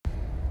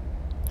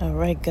All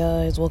right,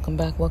 guys, welcome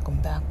back to the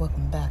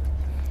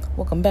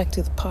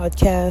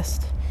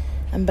podcast.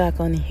 I'm back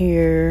on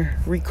here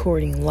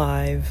recording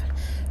live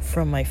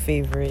from my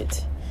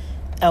favorite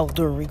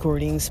outdoor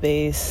recording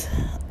space.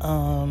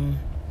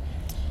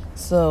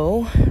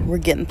 So we're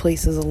getting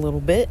places a little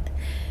bit,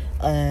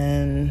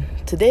 and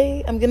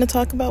today I'm going to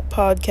talk about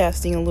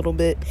podcasting a little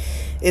bit.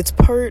 It's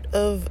part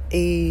of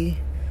a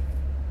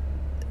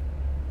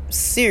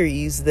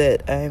series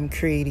that I'm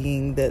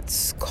creating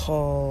that's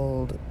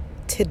called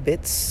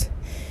Tidbits,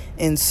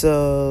 and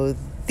so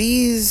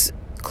these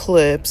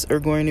clips are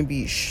going to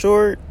be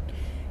short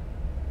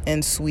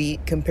and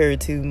sweet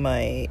compared to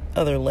my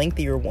other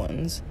lengthier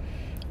ones,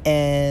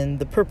 and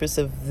the purpose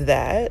of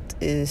that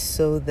is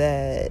so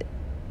that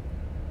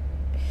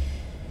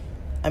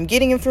I'm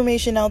getting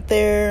information out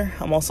there.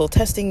 I'm also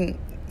testing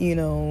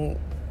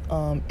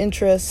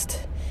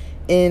interest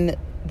in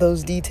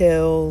those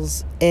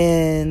details,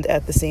 and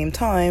at the same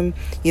time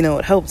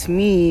it helped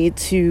me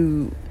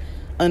to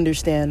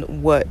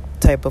understand what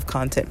type of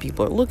content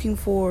people are looking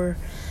for,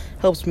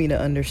 helps me to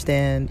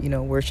understand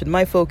where should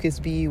my focus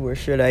be, where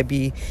should I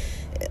be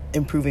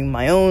improving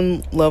my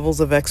own levels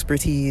of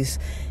expertise,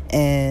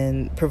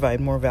 and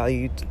provide more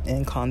value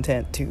and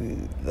content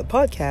to the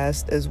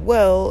podcast, as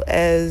well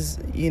as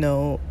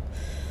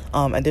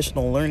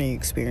additional learning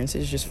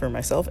experiences just for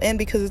myself, and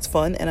because it's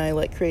fun and I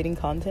like creating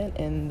content,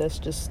 and that's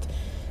just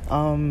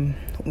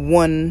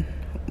one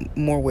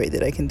more way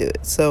that I can do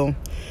it. So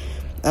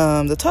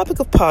the topic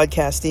of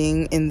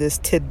podcasting in this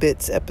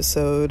Tidbits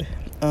episode,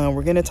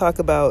 we're going to talk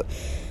about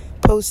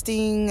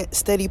posting,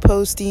 steady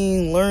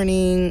posting,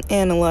 learning,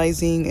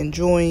 analyzing,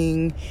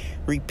 enjoying,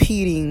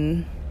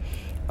 repeating.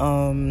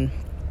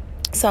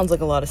 Sounds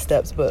like a lot of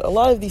steps, but a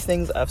lot of these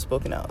things I've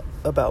spoken out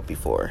about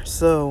before.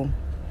 So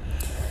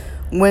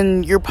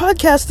when you're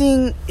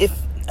podcasting,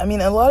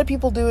 a lot of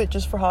people do it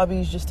just for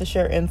hobbies, just to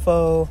share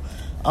info.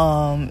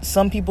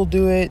 Some people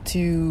do it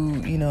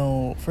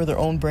to, for their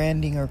own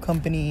branding or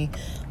company,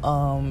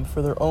 for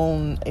their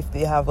own, if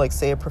they have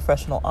say a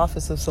professional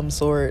office of some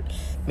sort,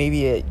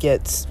 maybe it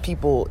gets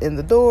people in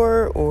the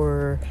door,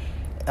 or,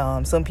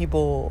 some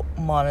people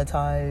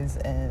monetize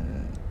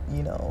and,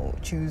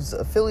 choose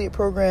affiliate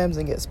programs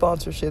and get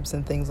sponsorships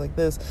and things like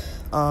this,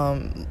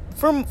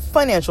 for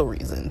financial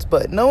reasons.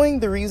 But knowing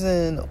the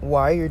reason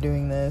why you're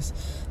doing this,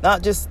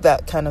 not just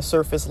that kind of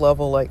surface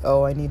level,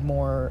 I need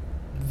more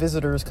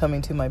visitors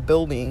coming to my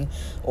building,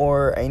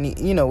 or I need,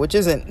 which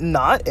it's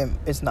not an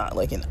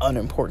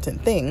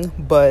unimportant thing,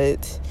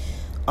 but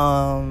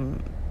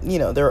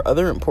there are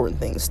other important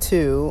things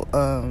too,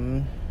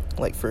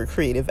 for a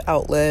creative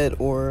outlet,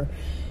 or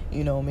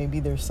maybe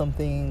there's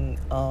something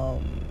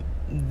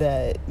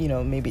that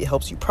maybe it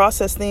helps you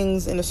process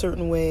things in a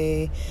certain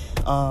way.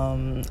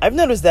 I've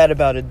noticed that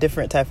about a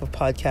different type of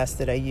podcast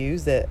that I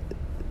use, that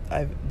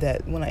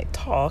when I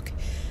talk,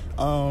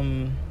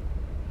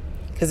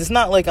 because it's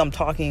not like I'm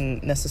talking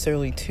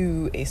necessarily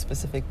to a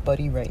specific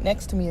buddy right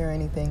next to me or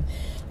anything.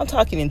 I'm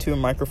talking into a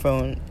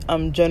microphone.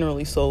 I'm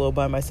generally solo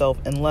by myself,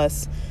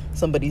 unless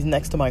somebody's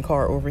next to my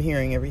car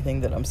overhearing everything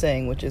that I'm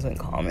saying, which isn't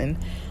common.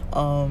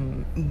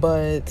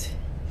 But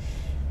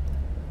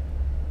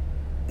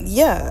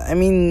yeah,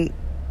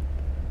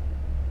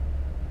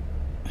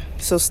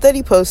 so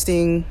steady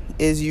posting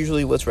is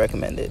usually what's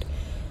recommended.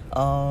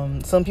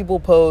 Some people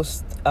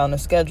post on a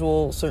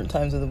schedule certain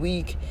times of the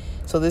week.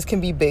 So this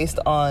can be based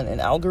on an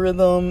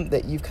algorithm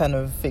that you've kind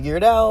of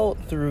figured out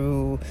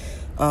through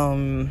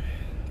going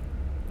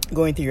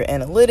through your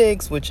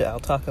analytics, which I'll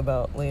talk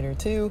about later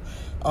too.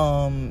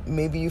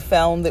 Maybe you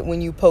found that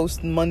when you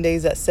post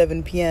Mondays at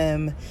 7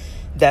 p.m.,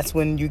 that's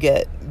when you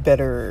get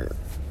better,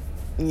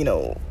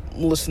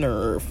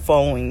 listener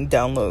following,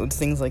 downloads,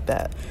 things like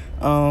that.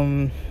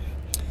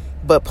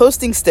 But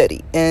posting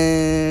steady.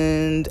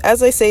 And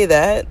as I say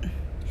that,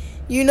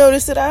 you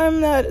notice that I'm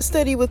not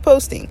steady with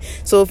posting.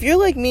 So if you're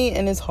like me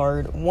and it's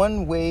hard,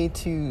 one way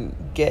to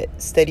get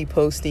steady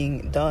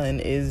posting done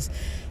is,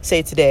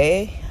 say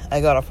today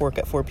I got off work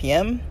at 4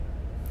 p.m.,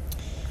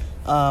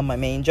 my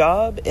main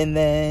job, and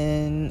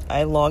then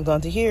I logged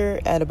onto here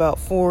at about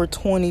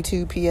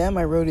 4:22 p.m.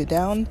 I wrote it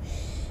down,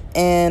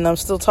 and I'm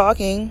still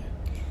talking,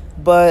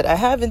 but I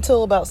have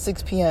until about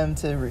 6 p.m.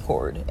 to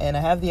record, and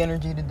I have the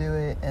energy to do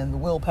it and the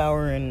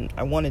willpower, and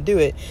I want to do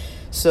it.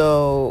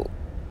 So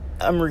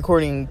I'm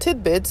recording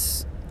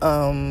tidbits,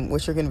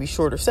 which are going to be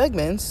shorter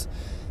segments,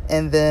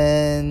 and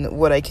then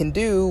what I can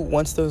do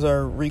once those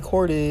are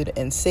recorded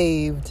and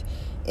saved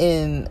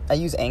I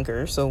use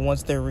Anchor, so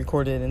once they're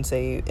recorded and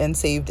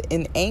saved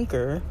in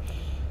Anchor,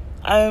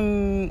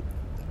 I'm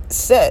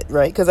set,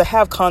 right? Because I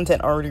have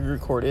content already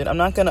recorded. I'm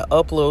not going to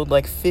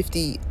upload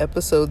 50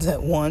 episodes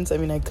at once.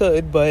 I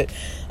could, but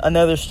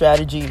another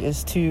strategy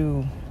is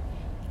to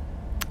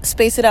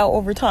space it out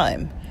over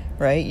time.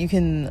 Right? You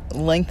can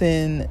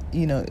lengthen,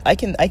 I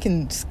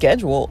can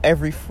schedule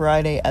every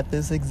Friday at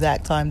this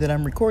exact time that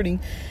I'm recording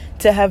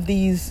to have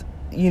these,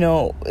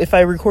 if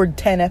I record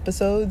 10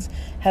 episodes,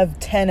 have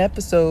 10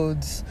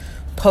 episodes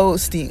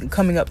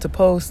coming up to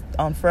post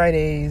on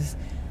Fridays,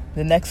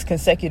 the next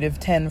consecutive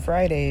 10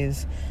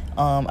 Fridays,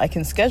 I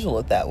can schedule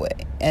it that way.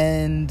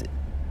 And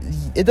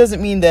it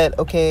doesn't mean that,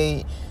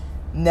 okay,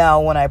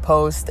 now when I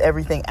post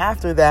everything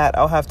after that,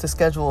 I'll have to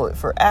schedule it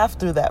for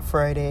after that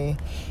Friday,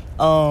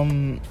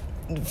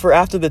 for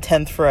after the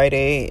 10th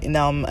Friday.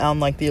 Now I'm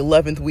like the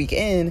 11th week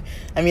in.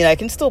 I mean, I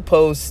can still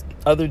post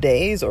other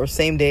days or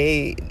same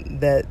day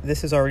that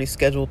this is already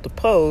scheduled to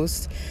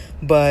post,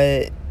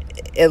 but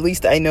at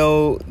least I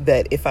know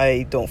that if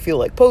I don't feel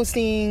like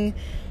posting,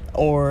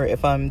 or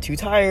if I'm too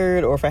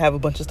tired, or if I have a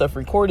bunch of stuff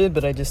recorded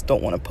but I just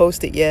don't want to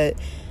post it yet,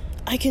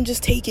 I can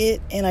just take it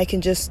and I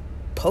can just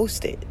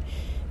post it.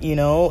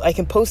 I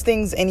can post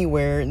things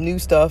anywhere, new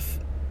stuff,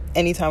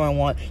 anytime I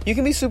want. You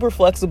can be super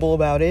flexible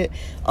about it,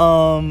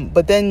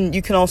 but then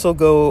you can also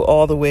go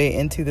all the way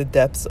into the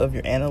depths of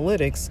your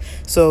analytics.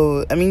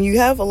 So, I mean, you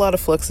have a lot of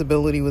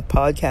flexibility with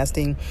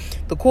podcasting.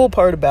 The cool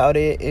part about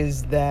it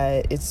is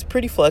that it's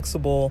pretty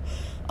flexible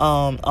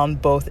on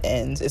both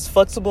ends. It's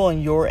flexible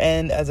on your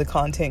end as a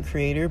content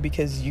creator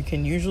because you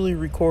can usually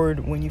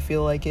record when you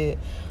feel like it.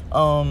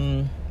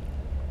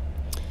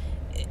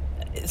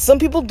 Some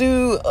people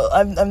do,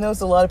 I've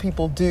noticed a lot of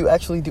people do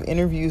actually do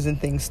interviews and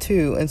things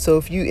too. And so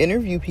if you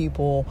interview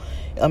people,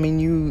 I mean,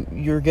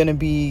 you're going to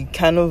be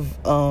kind of,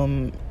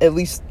 at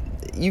least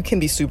you can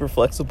be super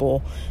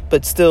flexible,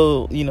 but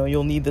still,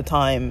 you'll need the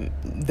time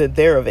that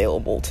they're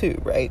available too,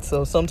 right?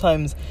 So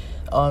sometimes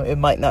it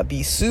might not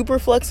be super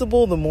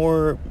flexible. The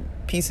more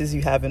pieces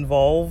you have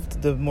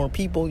involved, the more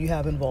people you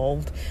have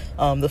involved,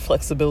 the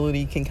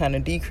flexibility can kind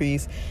of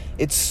decrease.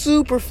 It's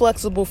super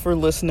flexible for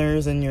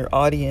listeners and your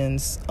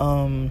audience.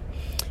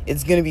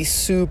 It's going to be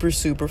super,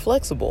 super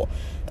flexible.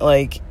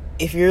 Like,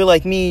 if you're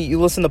like me, you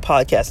listen to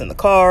podcasts in the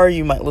car.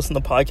 You might listen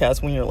to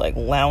podcasts when you're like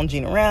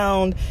lounging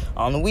around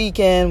on the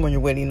weekend, when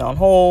you're waiting on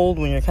hold,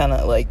 when you're kind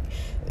of like,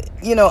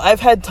 I've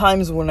had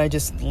times when I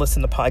just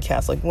listen to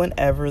podcasts like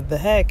whenever the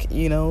heck,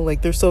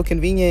 like they're so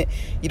convenient.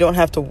 You don't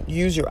have to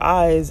use your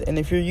eyes. And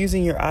if you're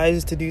using your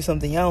eyes to do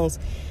something else,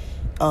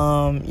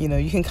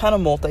 you can kind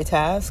of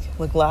multitask.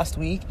 Like last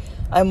week,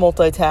 I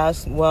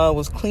multitasked while I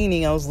was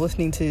cleaning. I was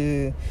listening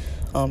to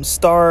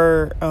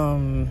Star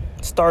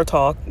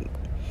Talk,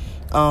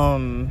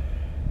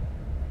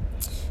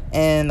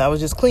 and I was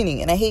just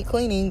cleaning. And I hate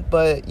cleaning,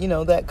 but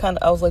that kind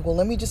of, I was like, well,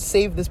 let me just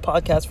save this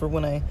podcast for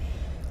when I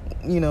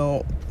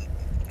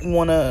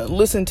want to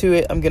listen to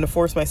it. I'm going to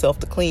force myself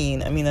to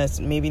clean. I mean, that's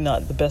maybe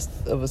not the best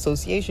of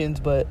associations,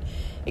 but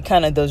it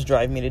kind of does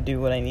drive me to do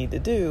what I need to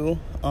do,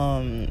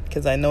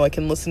 because I know I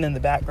can listen in the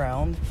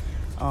background.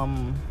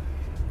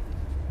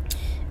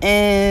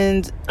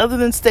 And other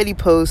than steady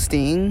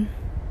posting,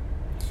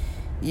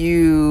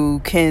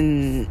 you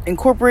can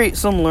incorporate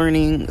some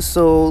learning.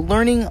 So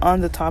learning on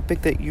the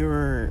topic that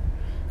you're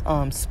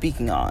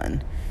speaking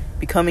on.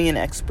 Becoming an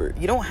expert.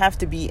 You don't have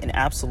to be an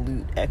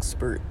absolute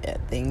expert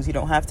at things. You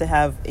don't have to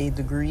have a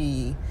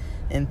degree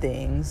in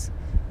things,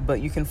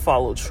 but you can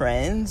follow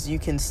trends. You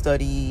can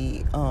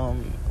study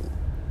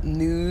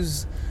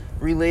news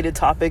related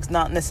topics,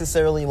 not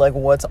necessarily like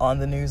what's on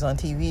the news on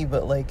TV,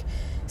 but like,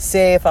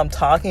 say if I'm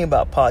talking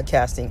about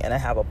podcasting and I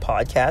have a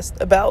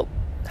podcast about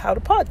how to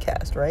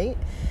podcast, right?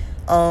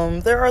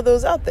 There are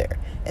those out there.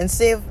 And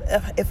say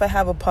if I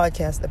have a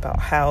podcast about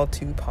how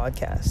to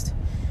podcast,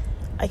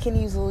 I can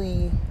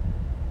easily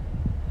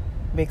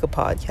make a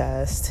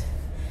podcast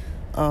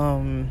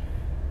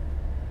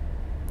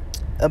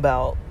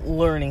about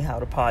learning how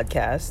to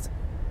podcast,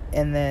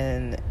 and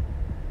then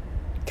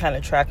kind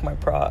of track my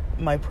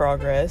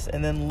progress,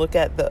 and then look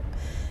at the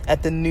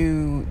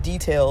new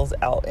details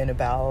out and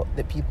about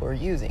that people are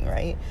using,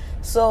 right?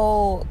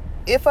 So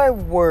if I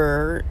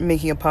were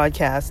making a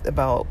podcast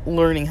about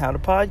learning how to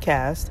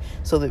podcast,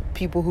 so that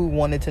people who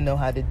wanted to know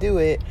how to do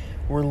it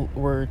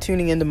were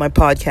tuning into my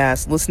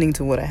podcast, listening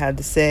to what I had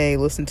to say,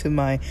 listen to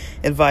my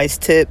advice,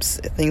 tips,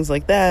 things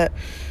like that,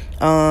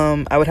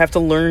 I would have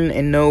to learn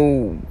and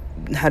know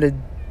how to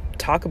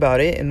talk about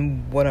it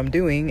and what I'm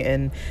doing.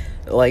 And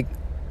like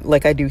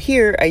I do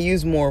here, I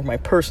use more of my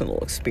personal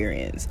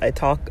experience. I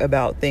talk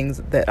about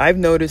things that I've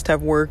noticed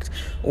have worked,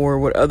 or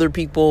what other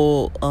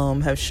people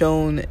have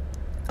shown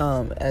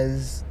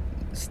as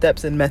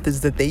steps and methods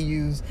that they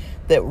use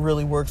that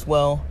really works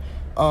well.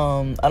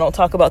 I don't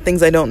talk about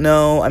things I don't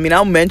know. I mean,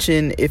 I'll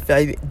mention if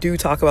I do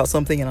talk about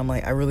something and I'm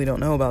like, I really don't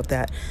know about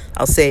that,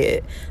 I'll say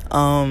it.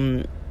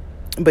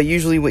 But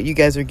usually what you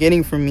guys are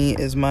getting from me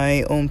is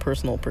my own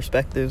personal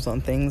perspectives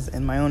on things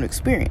and my own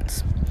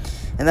experience.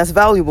 And that's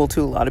valuable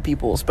to a lot of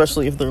people,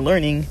 especially if they're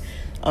learning.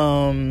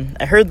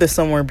 I heard this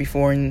somewhere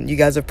before, and you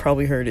guys have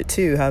probably heard it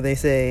too, how they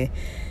say,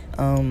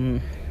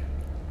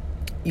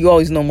 you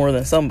always know more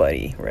than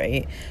somebody,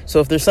 right?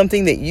 So if there's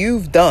something that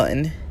you've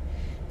done,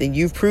 then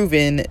you've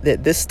proven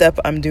that this step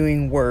I'm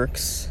doing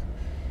works,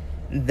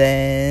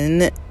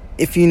 then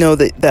if you know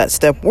that that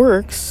step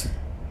works,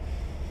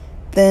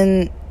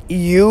 then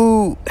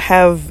you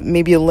have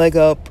maybe a leg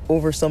up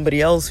over somebody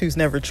else who's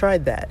never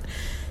tried that.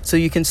 So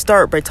you can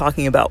start by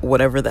talking about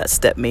whatever that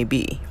step may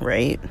be,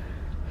 right?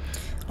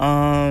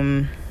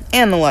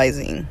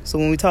 Analyzing. So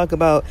when we talk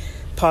about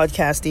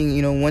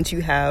podcasting, once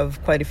you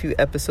have quite a few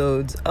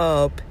episodes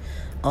up,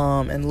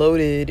 and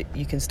loaded,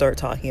 you can start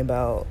talking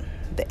about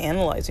the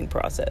analyzing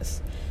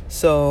process.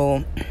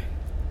 So,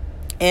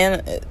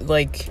 and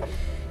like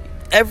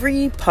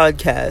every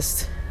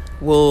podcast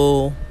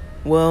will,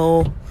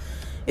 well,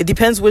 it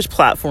depends which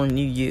platform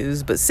you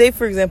use, but say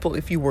for example,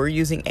 if you were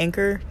using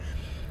Anchor,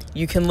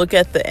 you can look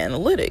at the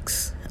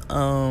analytics.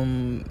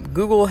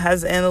 Google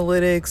has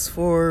analytics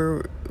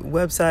for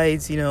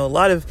websites. You know, a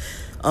lot of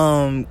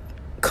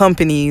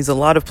companies, a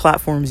lot of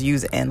platforms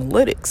use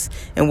analytics.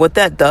 And what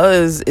that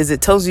does is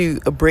it tells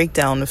you a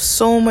breakdown of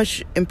so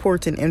much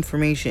important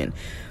information.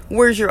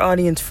 Where's your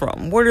audience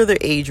from? What are their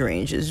age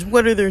ranges?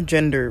 What are their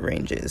gender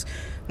ranges?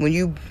 When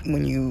you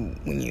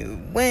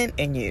went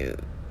and you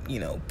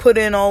put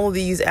in all of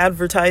these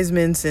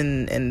advertisements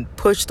and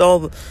pushed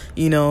all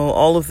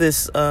of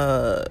this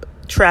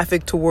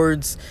traffic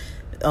towards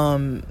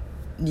during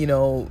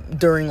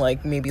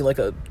like maybe like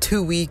a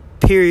 2-week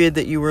period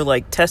that you were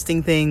like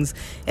testing things,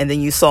 and then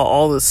you saw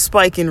all the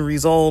spike in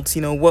results.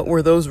 What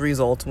were those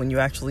results when you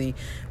actually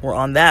were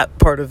on that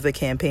part of the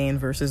campaign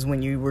versus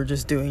when you were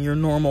just doing your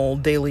normal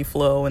daily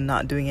flow and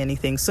not doing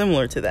anything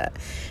similar to that,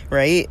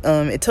 right?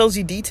 It tells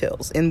you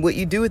details, and what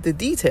you do with the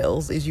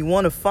details is you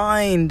want to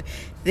find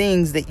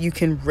things that you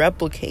can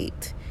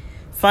replicate.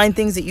 Find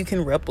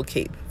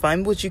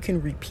what you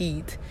can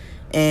repeat,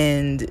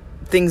 and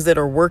things that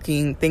are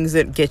working, things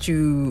that get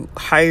you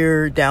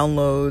higher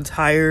downloads,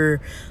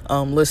 higher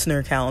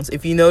listener counts.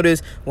 If you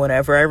notice,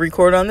 whenever I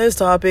record on this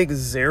topic,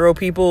 0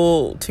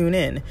 people tune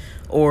in.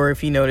 Or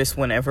if you notice,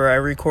 whenever I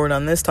record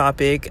on this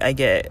topic, I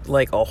get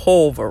like a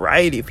whole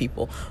variety of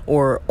people,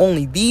 or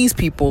only these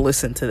people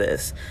listen to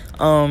this.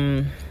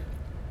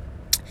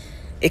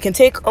 It can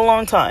take a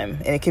long time,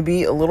 and it can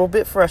be a little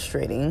bit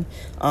frustrating.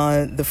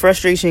 The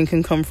frustration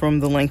can come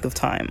from the length of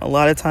time. A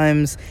lot of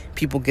times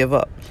people give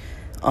up.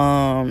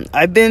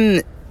 I've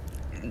been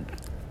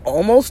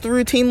almost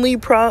routinely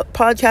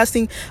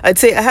podcasting. I'd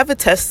say I have a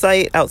test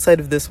site outside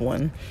of this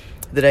one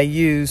that I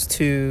use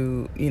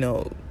to,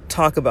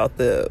 talk about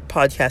the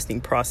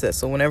podcasting process.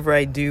 So whenever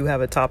I do have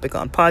a topic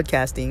on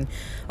podcasting,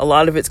 a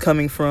lot of it's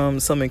coming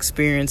from some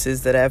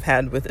experiences that I've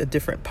had with a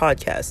different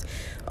podcast.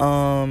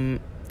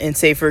 And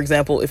say, for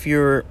example, if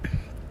you're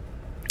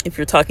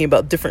talking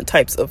about different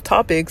types of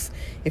topics,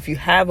 if you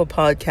have a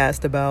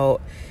podcast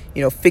about,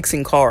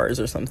 fixing cars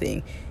or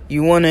something,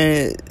 you want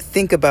to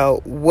think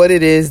about what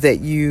it is that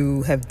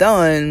you have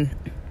done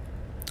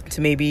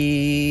to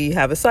maybe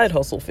have a side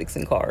hustle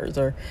fixing cars,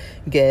 or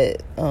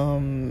get,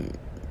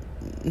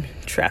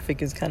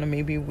 traffic is kind of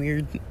maybe a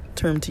weird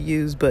term to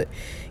use, but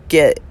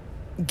get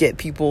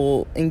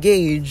people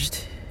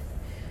engaged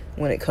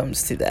when it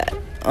comes to that,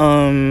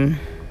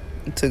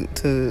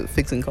 to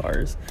fixing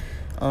cars.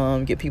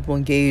 Get people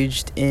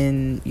engaged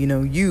in,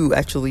 you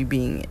actually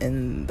being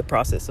in the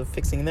process of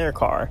fixing their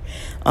car.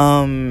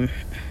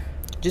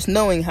 Just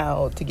knowing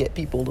how to get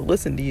people to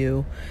listen to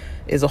you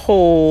is a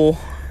whole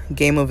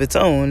game of its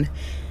own.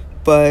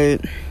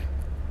 But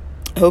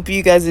I hope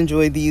you guys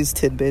enjoyed these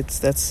tidbits.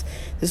 This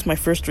is my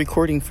first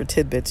recording for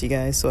Tidbits, you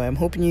guys. So I'm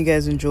hoping you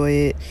guys enjoy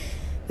it.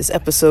 This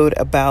episode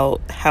about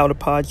how to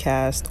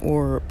podcast,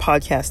 or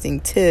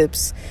podcasting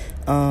tips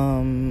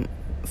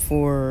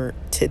for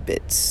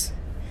Tidbits.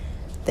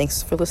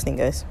 Thanks for listening,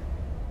 guys.